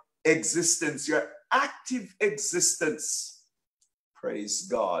your existence, your active existence, praise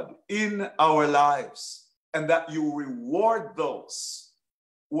God, in our lives. And that you reward those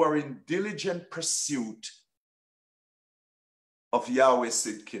who are in diligent pursuit of Yahweh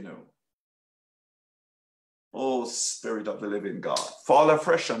Sidkenu. Oh, Spirit of the living God, fall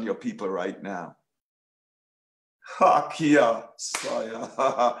afresh on your people right now. Hakia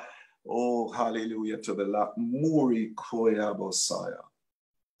Saya. Oh, hallelujah to the Lord. Muri Koya Bosaya.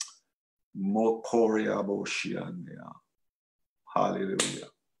 Mokoria Boshiania. Hallelujah.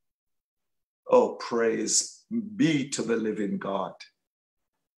 Oh, praise be to the living God.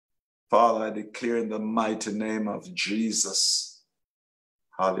 Father, I declare in the mighty name of Jesus.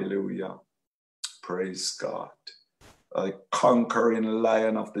 Hallelujah. Praise God. A conquering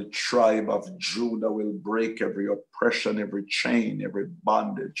lion of the tribe of Judah will break every oppression, every chain, every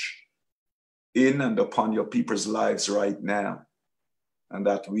bondage in and upon your people's lives right now. And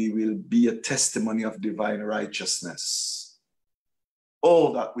that we will be a testimony of divine righteousness.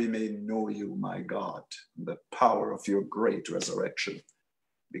 Oh, that we may know you, my God, the power of your great resurrection,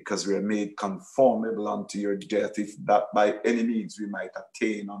 because we are made conformable unto your death, if that by any means we might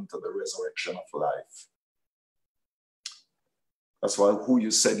attain unto the resurrection of life. That's why who you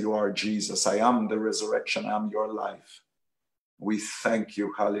said you are, Jesus. I am the resurrection, I am your life. We thank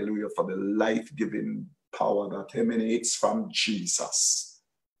you, hallelujah, for the life-giving power that emanates from Jesus,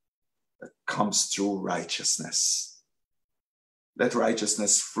 that comes through righteousness. Let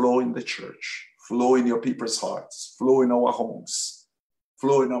righteousness flow in the church, flow in your people's hearts, flow in our homes,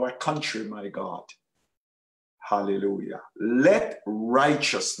 flow in our country, my God. Hallelujah. Let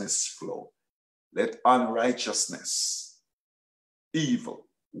righteousness flow. Let unrighteousness, evil,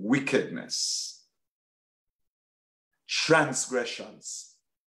 wickedness, transgressions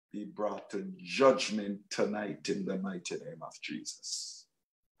be brought to judgment tonight in the mighty name of Jesus.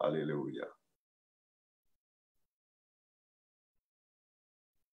 Hallelujah.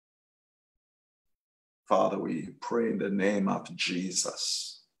 Father, we pray in the name of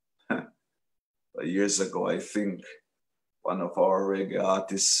Jesus. Years ago, I think one of our reggae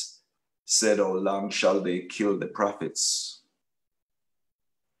artists said, how long shall they kill the prophets?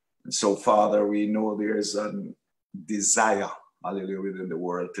 And so, Father, we know there's a desire, hallelujah, within the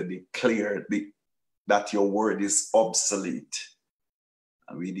world to declare that your word is obsolete.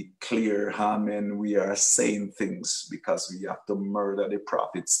 And we declare, amen, we are saying things because we have to murder the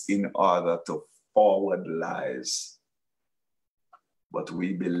prophets in order to forward lies. But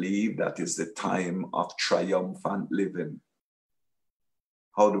we believe that is the time of triumphant living.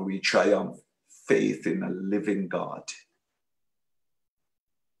 How do we triumph? Faith in a living God.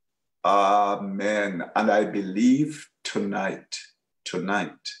 Amen. And I believe tonight,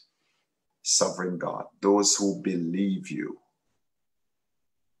 sovereign God, those who believe you,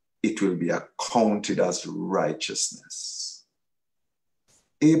 it will be accounted as righteousness.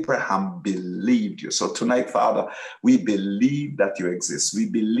 Abraham believed you. So tonight, Father, we believe that you exist. We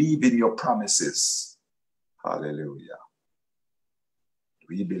believe in your promises. Hallelujah.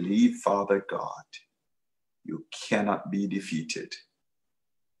 We believe, Father God, you cannot be defeated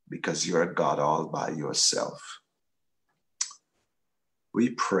because you're a God all by yourself.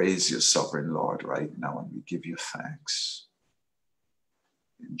 We praise you, sovereign Lord, right now, and we give you thanks.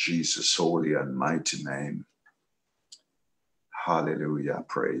 In Jesus' holy and mighty name. Hallelujah.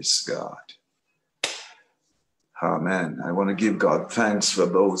 Praise God. Amen. I want to give God thanks for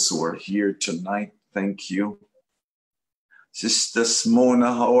those who are here tonight. Thank you. Sister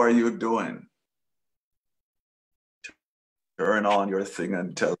Simona, how are you doing? Turn on your thing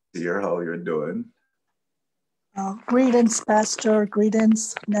and tell us here how you're doing. Greetings, Pastor.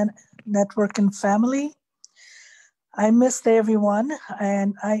 Greetings, networking family. I missed everyone,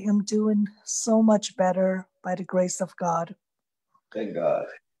 and I am doing so much better by the grace of God. Thank God.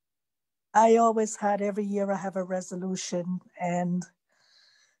 I always had, every year I have a resolution, and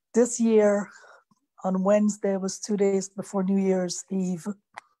this year on Wednesday, was 2 days before New Year's Eve,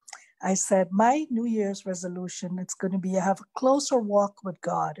 I said, my New Year's resolution, it's going to be have a closer walk with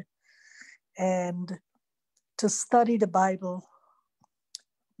God and to study the Bible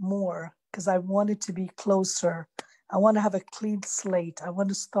more, because I wanted to be closer. I want to have a clean slate. I want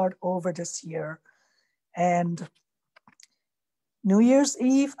to start over this year. And New Year's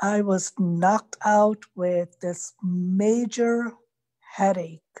Eve, I was knocked out with this major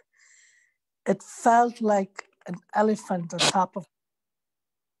headache. It felt like an elephant on top of,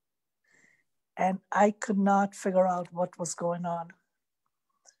 and I could not figure out what was going on.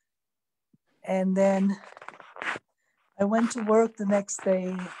 And then I went to work the next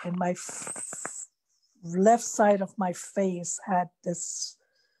day, and my left side of my face had this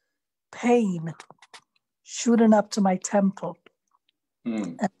pain shooting up to my temple.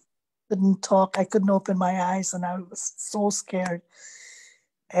 And I couldn't talk. I couldn't open my eyes, and I was so scared.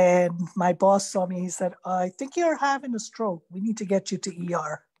 And my boss saw me. He said, I think you're having a stroke. We need to get you to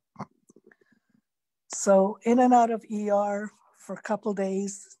ER. So in and out of ER for a couple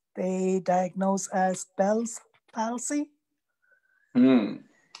days. They diagnosed as Bell's palsy. And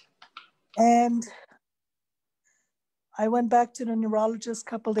I went back to the neurologist a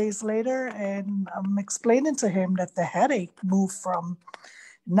couple days later, and I'm explaining to him that the headache moved from,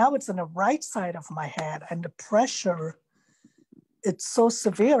 now it's on the right side of my head, and the pressure, it's so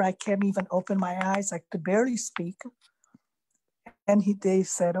severe, I can't even open my eyes. I could barely speak. And they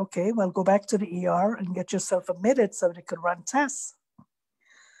said, okay, well, go back to the ER and get yourself admitted so they could run tests.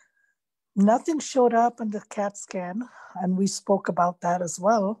 Nothing showed up in the CAT scan, and we spoke about that as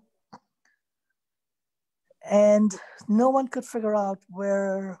well. And no one could figure out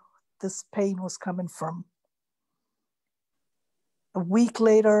where this pain was coming from. A week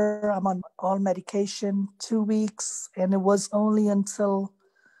later, I'm on all medication, 2 weeks, and it was only until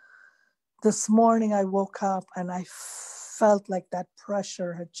this morning I woke up and I felt like that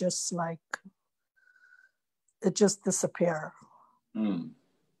pressure had just disappeared.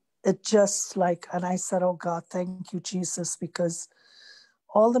 It just and I said, oh God, thank you, Jesus, because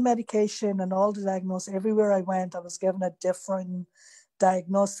all the medication and all the diagnosis, everywhere I went, I was given a different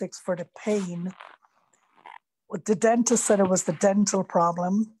diagnostics for the pain. The dentist said it was the dental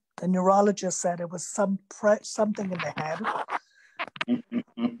problem. The neurologist said it was something in the head.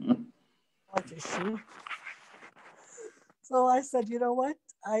 Heart issue. So I said, you know what?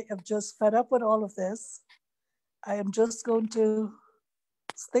 I am just fed up with all of this. I am just going to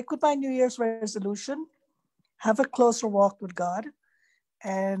stick with my New Year's resolution, have a closer walk with God,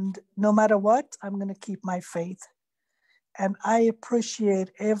 and no matter what, I'm going to keep my faith. And I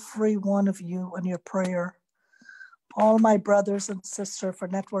appreciate every one of you and your prayer. All my brothers and sisters for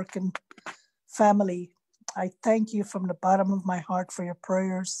networking family, I thank you from the bottom of my heart for your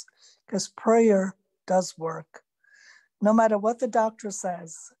prayers, because prayer does work. No matter what the doctor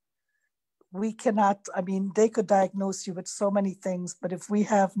says, we cannot, they could diagnose you with so many things, but if we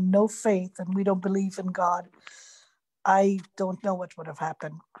have no faith and we don't believe in God, I don't know what would have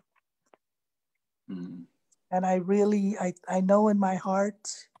happened. And I know in my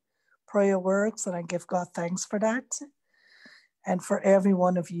heart, prayer works, and I give God thanks for that. And for every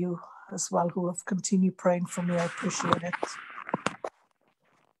one of you as well who have continued praying for me, I appreciate it.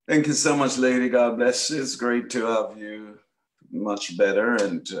 Thank you so much, lady. God bless you. It's great to have you much better,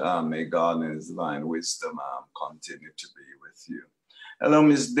 and may God in his divine wisdom continue to be with you. Hello,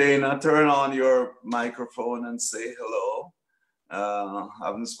 Miss Dana. Turn on your microphone and say hello. I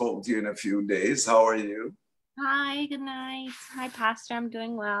haven't spoken to you in a few days. How are you? Hi, good night. Hi, Pastor. I'm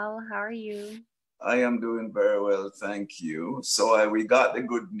doing well. How are you? I am doing very well, thank you. So we got the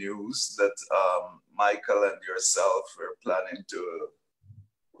good news that Michael and yourself are planning to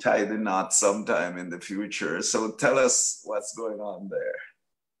tie the knot sometime in the future. So tell us what's going on there.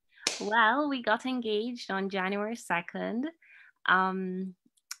 Well, we got engaged on January 2nd.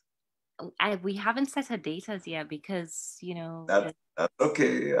 We haven't set a date as yet because, That's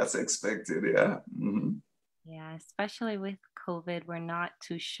okay. That's expected, yeah. Mm-hmm. Yeah, especially with COVID, we're not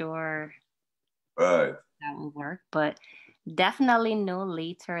too sure right. that will work, but definitely no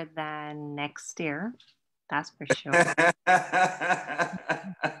later than next year. That's for sure.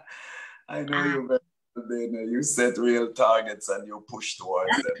 I know you better. You set real targets and you push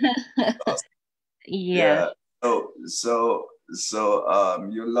towards them. Yeah. So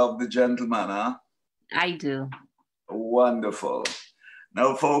you love the gentleman, huh? I do. Wonderful.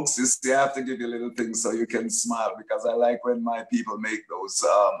 Now, folks, you have to give you a little thing so you can smile, because I like when my people make those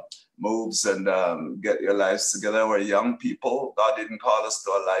moves and get your lives together. We're young people. God didn't call us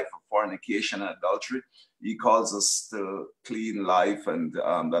to a life of fornication and adultery. He calls us to clean life, and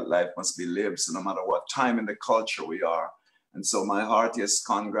that life must be lived. So no matter what time in the culture we are. And so my heart is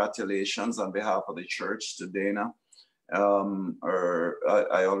congratulations on behalf of the church to Dana.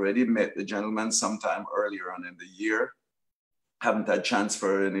 I already met the gentleman sometime earlier on in the year. Haven't had a chance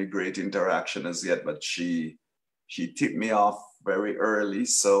for any great interaction as yet, but she tipped me off very early.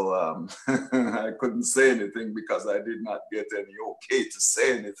 So I couldn't say anything because I did not get any okay to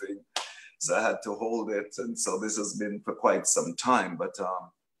say anything. So I had to hold it. And so this has been for quite some time, but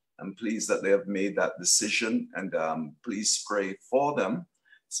I'm pleased that they have made that decision, and please pray for them.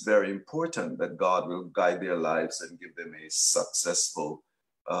 It's very important that God will guide their lives and give them a successful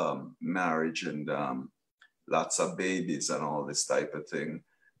marriage and lots of babies and all this type of thing.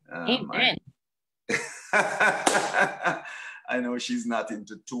 Amen. I know she's not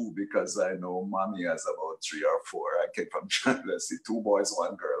into two, because I know mommy has about 3 or 4. I kept on trying to see 2 boys,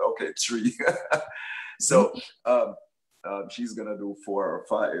 1 girl. Okay, 3. So she's gonna do 4 or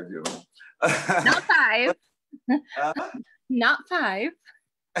 5, Not 5. Not 5.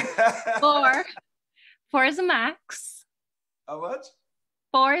 4. 4 is the max. How much?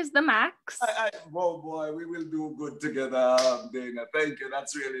 4 is the max. Oh boy, we will do good together, Dana. Thank you.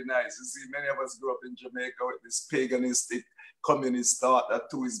 That's really nice. You see, many of us grew up in Jamaica with this paganistic communist thought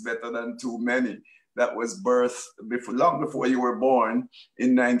that 2 is better than too many. That was birthed long before you were born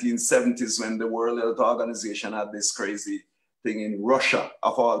in 1970s, when the World Health Organization had this crazy thing in Russia,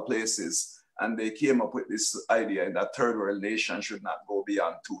 of all places. And they came up with this idea that third world nation should not go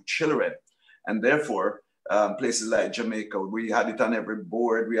beyond 2 children. And therefore, places like Jamaica, we had it on every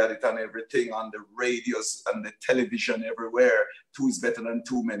board, we had it on everything, on the radios and the television everywhere. 2 is better than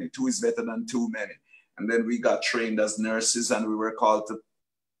too many. 2 is better than too many. And then we got trained as nurses, and we were called to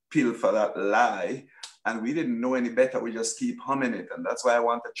pilfer that lie, and we didn't know any better. We just keep humming it. And that's why I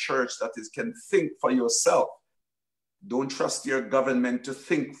want a church that can think for yourself. Don't trust your government to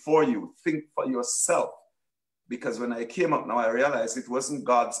think for you. Think for yourself. Because when I came up now, I realized it wasn't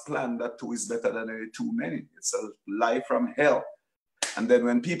God's plan that 2 is better than any too many. It's a lie from hell. And then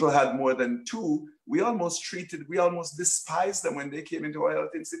when people had more than 2, we almost despised them when they came into our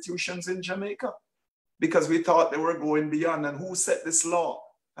health institutions in Jamaica, because we thought they were going beyond. And who set this law?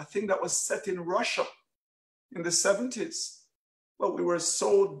 I think that was set in Russia in the 70s. But we were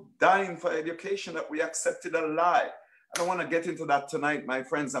so dying for education that we accepted a lie. I don't want to get into that tonight, my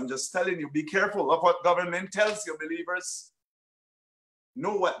friends. I'm just telling you, be careful of what government tells you, believers.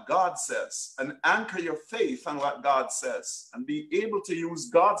 Know what God says and anchor your faith on what God says, and be able to use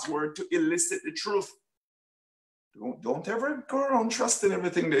God's word to elicit the truth. Don't ever go around trusting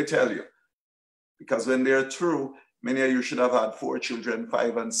everything they tell you, because when they're true, many of you should have had 4 children,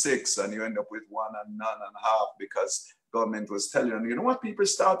 5 and 6, and you end up with 1 and none and half, because government was telling you. And you know what people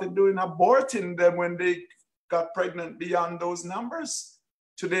started doing? Aborting them when they got pregnant beyond those numbers.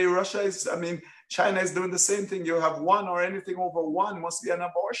 Today, China is doing the same thing. You have 1 or anything over 1 must be an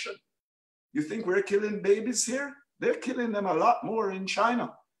abortion. You think we're killing babies here? They're killing them a lot more in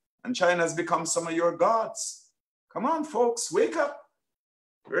China. And China has become some of your gods. Come on, folks, wake up.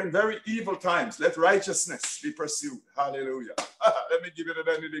 We're in very evil times. Let righteousness be pursued. Hallelujah. Let me give you the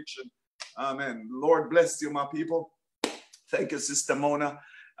benediction. Amen. Lord bless you, my people. Thank you, Sister Mona.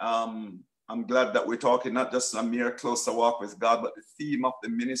 I'm glad that we're talking not just a mere closer walk with God, but the theme of the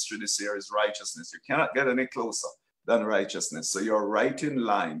ministry this year is righteousness. You cannot get any closer than righteousness. So you're right in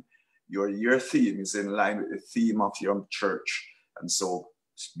line. Your year theme is in line with the theme of your church. And so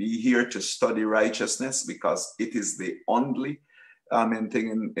be here to study righteousness, because it is the only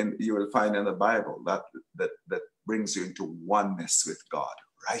thing you will find in the Bible that brings you into oneness with God.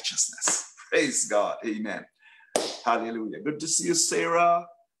 Righteousness. Praise God. Amen. Hallelujah. Good to see you, Sarah.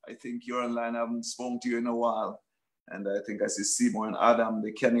 I think you're online. I haven't spoken to you in a while. And I think I see Seymour and Adam,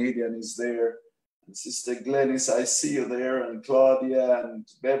 the Canadian, is there. And Sister Glennis, I see you there. And Claudia and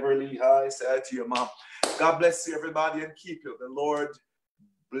Beverly, hi. Say hi to your mom. God bless you, everybody, and keep you. The Lord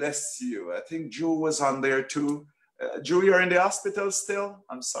bless you. I think Drew was on there too. Drew, you're in the hospital still?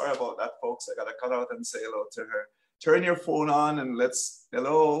 I'm sorry about that, folks. I got to cut out and say hello to her. Turn your phone on and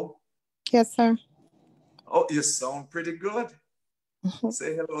hello. Yes, sir. Oh, you sound pretty good.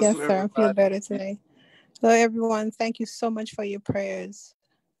 Say hello yes, to sir. everybody. I feel better today. Hello, everyone. Thank you so much for your prayers.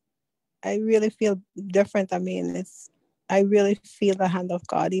 I really feel different. I really feel the hand of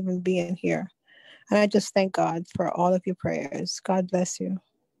God even being here. And I just thank God for all of your prayers. God bless you.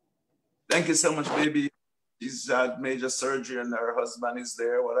 Thank you so much, baby. She's had major surgery and her husband is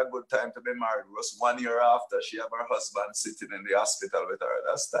there. What a good time to be married. It was 1 year after she had her husband sitting in the hospital with her.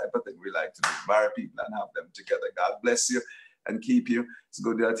 That's the type of thing we like to do. Marry people and have them together. God bless you and keep you. It's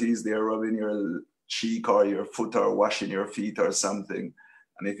good that he's there rubbing your cheek or your foot or washing your feet or something.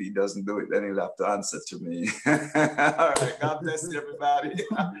 And if he doesn't do it, then he'll have to answer to me. All right. God bless you, everybody.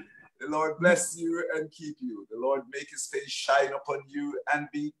 The Lord bless you and keep you. The Lord make his face shine upon you and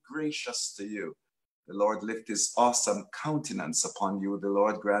be gracious to you. The Lord lift his awesome countenance upon you. The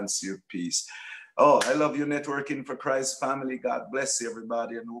Lord grants you peace. Oh, I love you, Networking for Christ family. God bless you,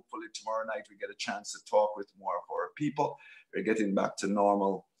 everybody. And hopefully tomorrow night we get a chance to talk with more of our people. We're getting back to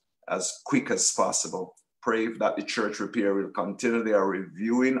normal as quick as possible. Pray that the church repair will continue. They are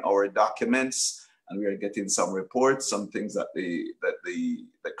reviewing our documents and we are getting some reports, some things that the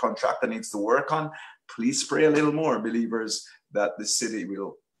contractor needs to work on. Please pray a little more, believers, that the city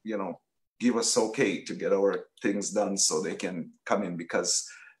will, give us okay to get our things done so they can come in, because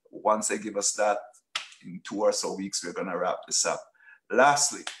once they give us that, in 2 or so weeks, we're going to wrap this up.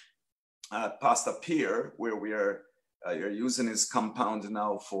 Lastly, Pastor Pierre, where you're using his compound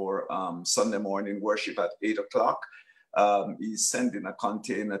now for Sunday morning worship at 8 o'clock. He's sending a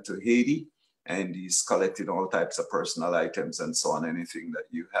container to Haiti, and he's collecting all types of personal items and so on, anything that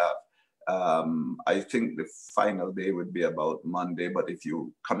you have. I think the final day would be about Monday, but if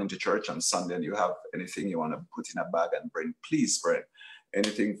you come into church on Sunday and you have anything you want to put in a bag and bring, please bring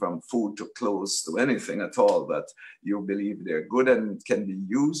anything from food to clothes to anything at all that you believe they're good and can be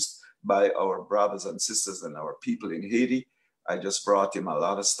used by our brothers and sisters and our people in Haiti. I just brought him a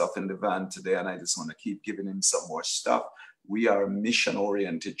lot of stuff in the van today, and I just want to keep giving him some more stuff. We are a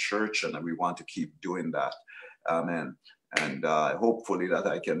mission-oriented church, and we want to keep doing that. Amen. And hopefully that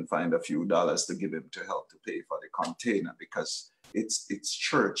I can find a few dollars to give him to help to pay for the container, because it's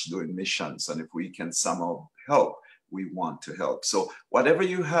church doing missions. And if we can somehow help, we want to help. So whatever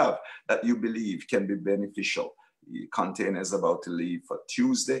you have that you believe can be beneficial. The container is about to leave for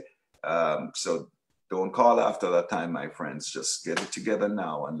Tuesday. So don't call after that time, my friends. Just get it together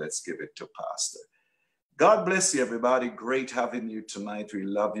now and let's give it to Pastor. God bless you, everybody. Great having you tonight. We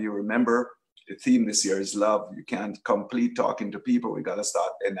love you. Remember, the theme this year is love. You can't complete talking to people. We got to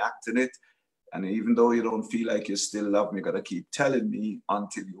start enacting it. And even though you don't feel like you still love me, you got to keep telling me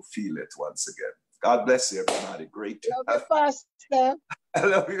until you feel it once again. God bless you, everybody. Great. Love you, Pastor. I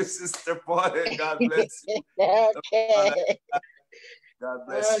love you, Sister Paula. God bless you. Okay. God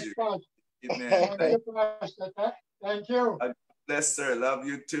bless you. Amen. Thank you. God bless her. Love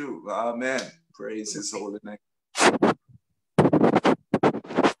you too. Amen. Praise his holy name.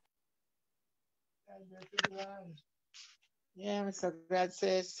 Yeah, so God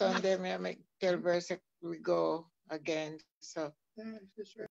says Sunday, may I make tell verse we go again. So